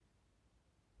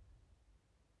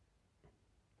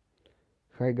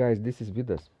Hi guys, this is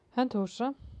Vidas. And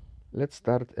Ausra. Let's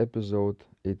start episode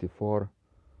 84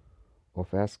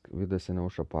 of Ask Vidas and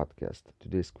Ausra podcast.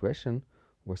 Today's question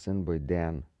was sent by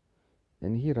Dan,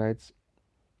 and he writes,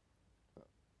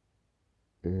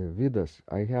 Vidas,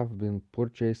 I have been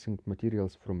purchasing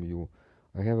materials from you.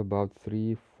 I have about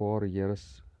 3-4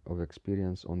 years of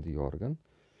experience on the organ.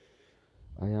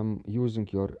 I am using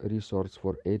your resource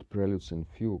for 8 preludes and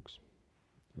fugues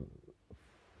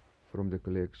from the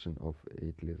collection of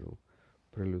 8 little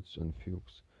preludes and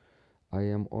fugues. I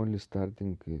am only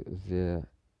starting the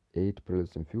 8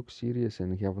 Preludes and Fugues series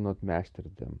and have not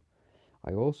mastered them.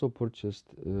 I also purchased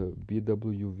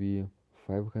BWV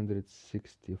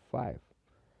 565.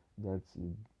 That's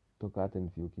Toccata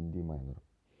and Fugue in D minor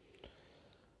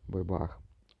by Bach.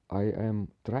 I am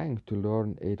trying to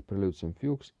learn 8 Preludes and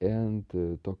Fugues and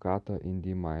Toccata in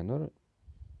D minor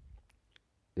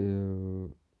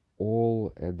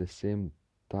all at the same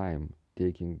time,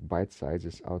 taking bite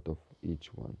sizes out of each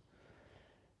one.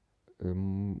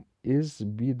 Is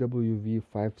BWV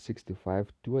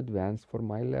 565 too advanced for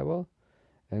my level?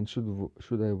 And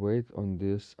should I wait on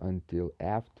this until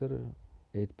after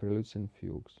 8 Preludes and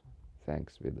Fugues?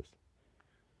 Thanks, Vidas.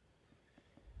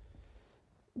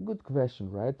 Good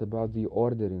question, right? About the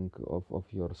ordering of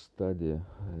your study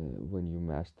when you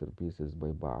master pieces by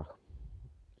Bach,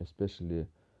 especially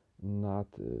not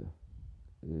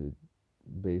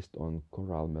based on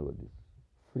chorale melodies.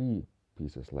 Free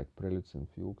pieces like Preludes and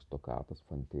Fugues, Toccatas,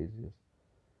 Fantasias,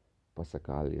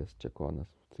 Passacalias, Chaconas,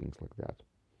 things like that.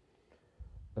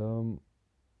 Do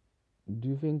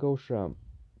you think, Ausra,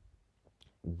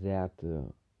 that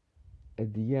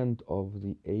at the end of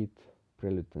the 8th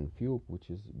Prelude and Fugue,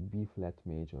 which is B flat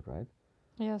major, right?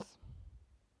 Yes.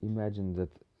 Imagine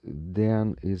that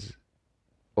Dan is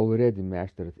already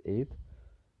mastered 8.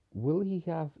 Will he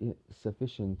have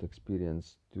sufficient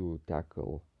experience to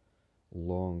tackle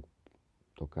long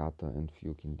toccata and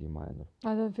fugue in D minor?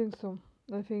 I don't think so.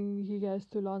 I think he has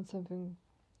to learn something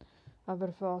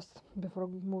very fast before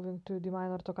moving to the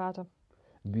minor toccata.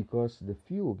 Because the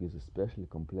fugue is especially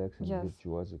complex and Yes.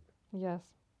 virtuosic. Yes.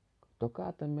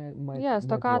 Toccata Yes,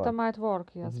 toccata work. might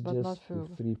work, yes, It's but just not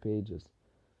fugue. 3 pages.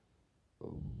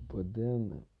 But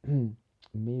then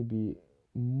maybe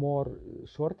more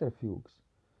shorter fugues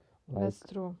That's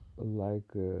true.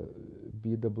 like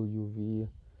BWV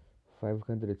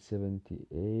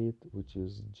 578, which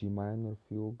is G minor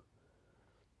fugue,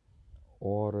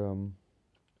 or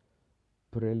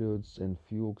preludes and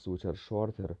fugues which are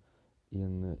shorter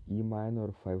in E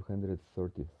minor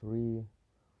 533,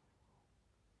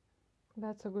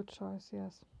 That's a good choice,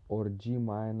 yes. or G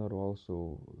minor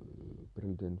also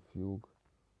prelude and fugue,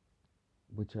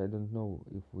 which I don't know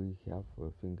if we have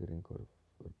fingering or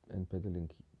and pedaling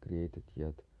created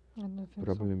yet. I don't think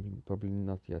so. Probably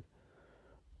not yet.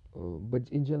 But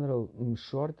in general,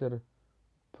 shorter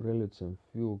preludes and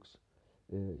fugues,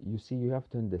 you see, you have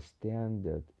to understand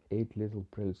that 8 little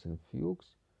preludes and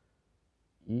fugues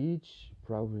each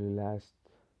probably last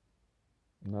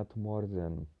not more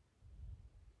than,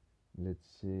 let's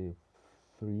say,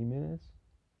 3 minutes.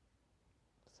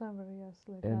 Somewhere, yes,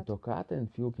 like And that. toccata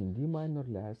and fugue in D minor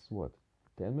lasts what,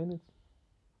 10 minutes?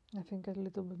 I think a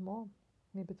little bit more,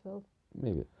 maybe 12.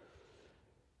 Maybe,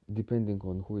 depending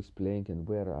on who is playing and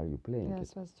where are you playing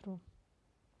Yes, it. that's true.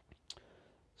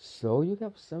 So you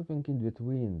have something in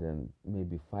between, then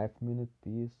maybe 5 minute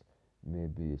piece,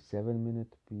 maybe 7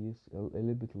 minute piece, a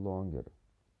little bit longer.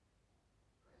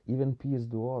 Even Pièce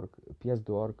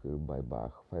d'Orgue by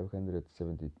Bach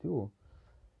 572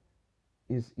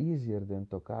 is easier than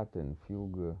toccata and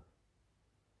fugue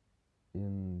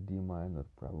in D minor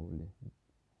probably,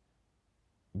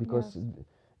 because Yes,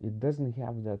 it doesn't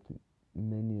have that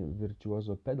many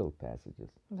virtuoso pedal passages,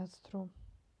 that's true.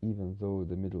 even though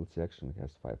the middle section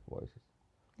has 5 voices.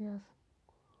 Yes.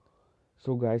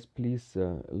 So guys, please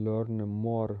learn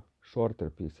more shorter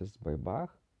pieces by Bach.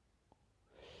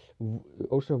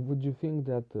 Also, would you think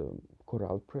that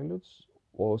chorale preludes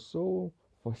also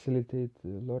facilitate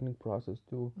the learning process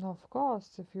too? Of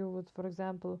course, if you would, for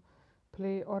example,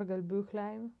 play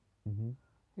Orgelbuchlein, Mm-hmm.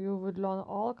 you would learn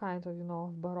all kinds of,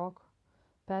 Baroque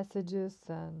passages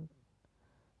and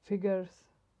figures.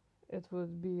 It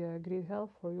would be a great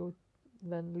help for you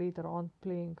then later on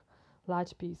playing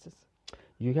large pieces.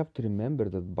 You have to remember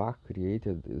that Bach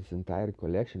created this entire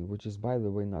collection, which is, by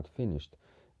the way, not finished.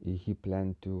 He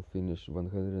planned to finish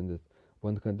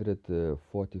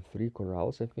 143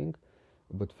 chorales, I think,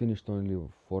 but finished only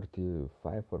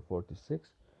 45 or 46.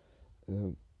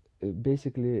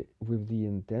 Basically, with the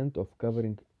intent of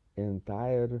covering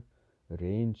entire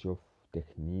range of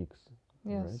techniques,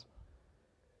 right? Yes.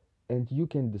 And you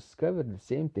can discover the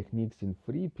same techniques in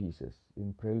free pieces,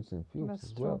 in preludes and fugues That's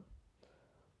as true. well.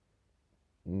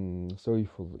 So if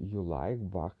you like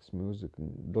Bach's music,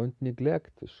 don't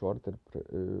neglect shorter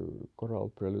choral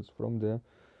preludes from the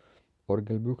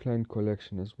Orgelbüchlein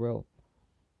collection as well.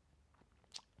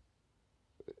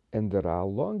 And there are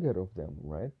longer of them,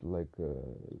 right? Like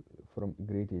from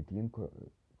grade 18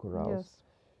 chorals,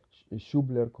 Yes,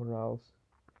 Schubler chorals,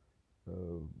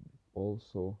 uh,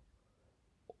 also.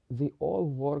 They all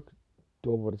work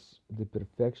towards the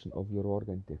perfection of your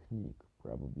organ technique,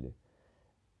 probably.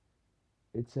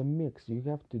 It's a mix. You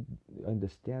have to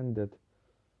understand that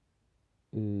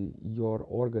your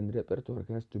organ repertoire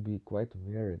has to be quite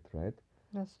varied, right?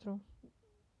 that's true.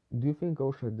 Do you think,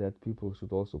 Osha, that people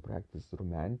should also practice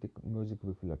romantic music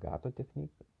with legato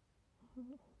technique?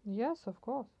 Yes, of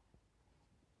course.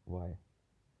 Why?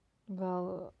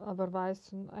 Well, otherwise,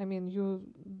 I mean, you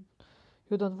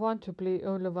don't want to play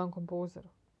only one composer,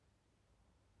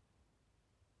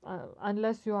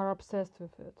 unless you are obsessed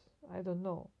with it. I don't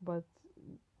know, but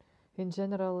in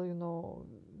general,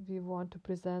 we want to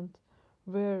present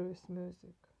various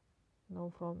music,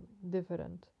 from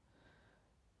different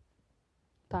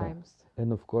Yeah. times.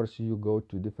 And of course, you go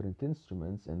to different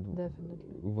instruments, and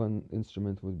Definitely. one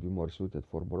instrument would be more suited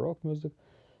for Baroque music,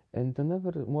 and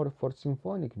another more for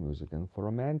symphonic music and for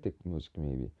romantic music,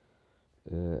 maybe.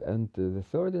 And the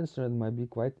third instrument might be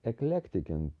quite eclectic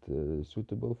and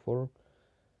suitable for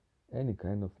any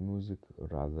kind of music,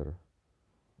 rather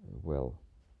well.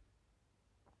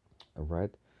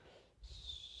 Right?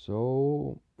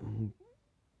 So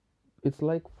it's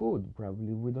like food,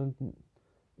 probably. We don't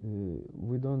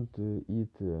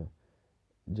eat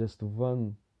just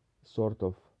one sort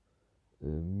of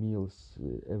meals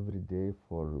every day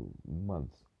for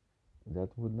months. That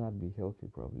would not be healthy,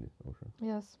 probably. Also,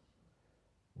 Yes,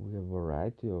 we have a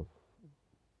variety of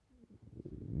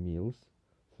meals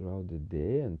throughout the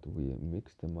day, and we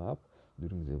mix them up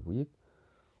during the week.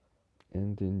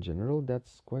 And in general,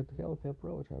 that's quite a healthy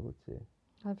approach, I would say.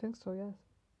 I think so. Yes.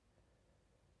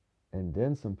 And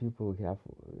then some people have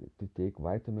to take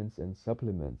vitamins and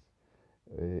supplements.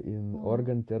 In Mm.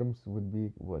 organ terms, would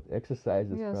be what?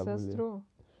 Exercises, Yes, that's probably. true.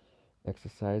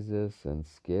 Exercises and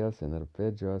scales and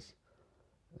arpeggios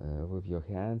with your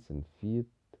hands and feet.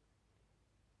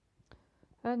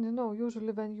 And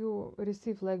usually when you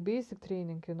receive like basic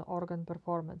training in organ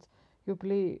performance, you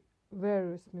play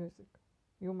various music.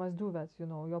 You must do that,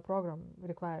 your program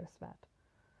requires that.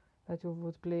 That you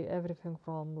would play everything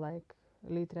from like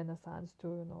late Renaissance to,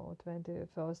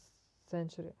 21st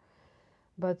century.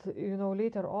 But,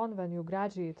 later on when you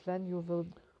graduate, then you will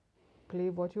play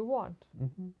what you want.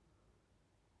 Mm-hmm.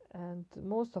 And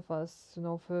most of us,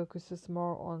 focuses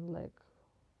more on like,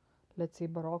 let's say,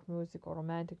 Baroque music or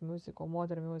romantic music or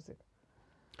modern music.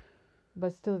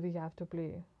 But still we have to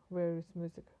play various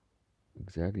music.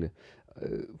 Exactly.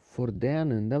 For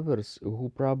Dan and others who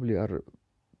probably are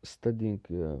studying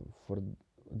for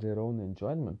their own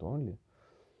enjoyment only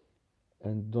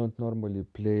and don't normally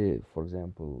play, for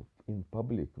example, in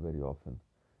public very often,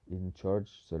 in church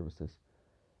services,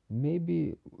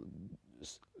 maybe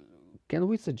can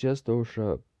we suggest,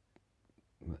 Osha,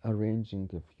 arranging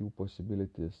a few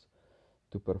possibilities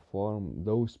to perform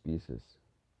those pieces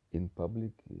in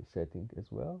public setting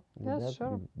as well? Would Yes, that be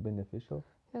sure. beneficial?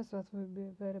 Yes, that would be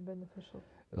very beneficial.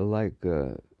 Like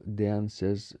Dan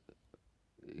says,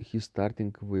 he's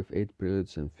starting with 8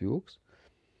 preludes and fugues.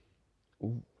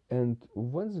 And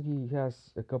once he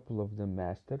has a couple of them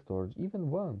mastered, or even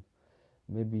one,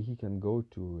 maybe he can go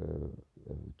to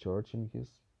a church in his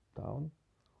town,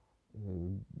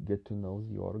 get to know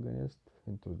the organist,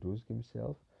 introduce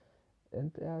himself,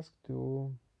 and ask to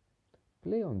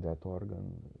play on that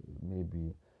organ,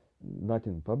 maybe not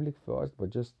in public first, but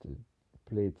just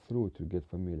play it through to get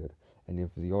familiar. And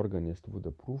if the organist would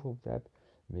approve of that,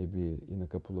 maybe in a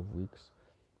couple of weeks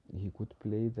he could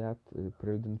play that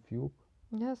prelude and fugue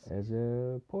Yes, as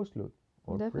a postlude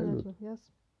or prelude. definitely.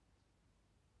 Yes.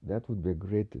 That would be a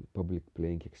great public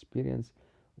playing experience,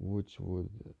 which would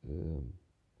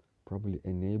probably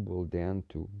enable Dan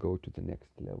to go to the next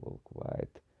level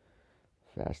quite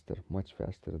faster, much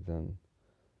faster than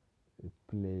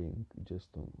playing just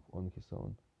on his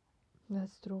own.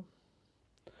 That's true.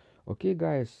 Okay,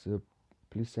 guys,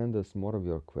 please send us more of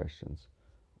your questions.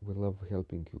 We love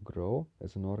helping you grow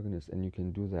as an organist, and you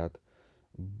can do that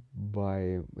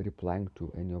by replying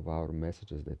to any of our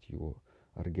messages that you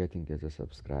are getting as a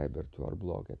subscriber to our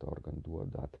blog at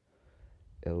organduo.lt.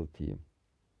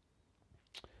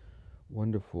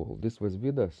 Wonderful. This was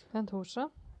Vidas. And Usha,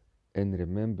 And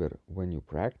remember, when you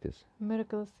practice,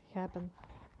 miracles happen.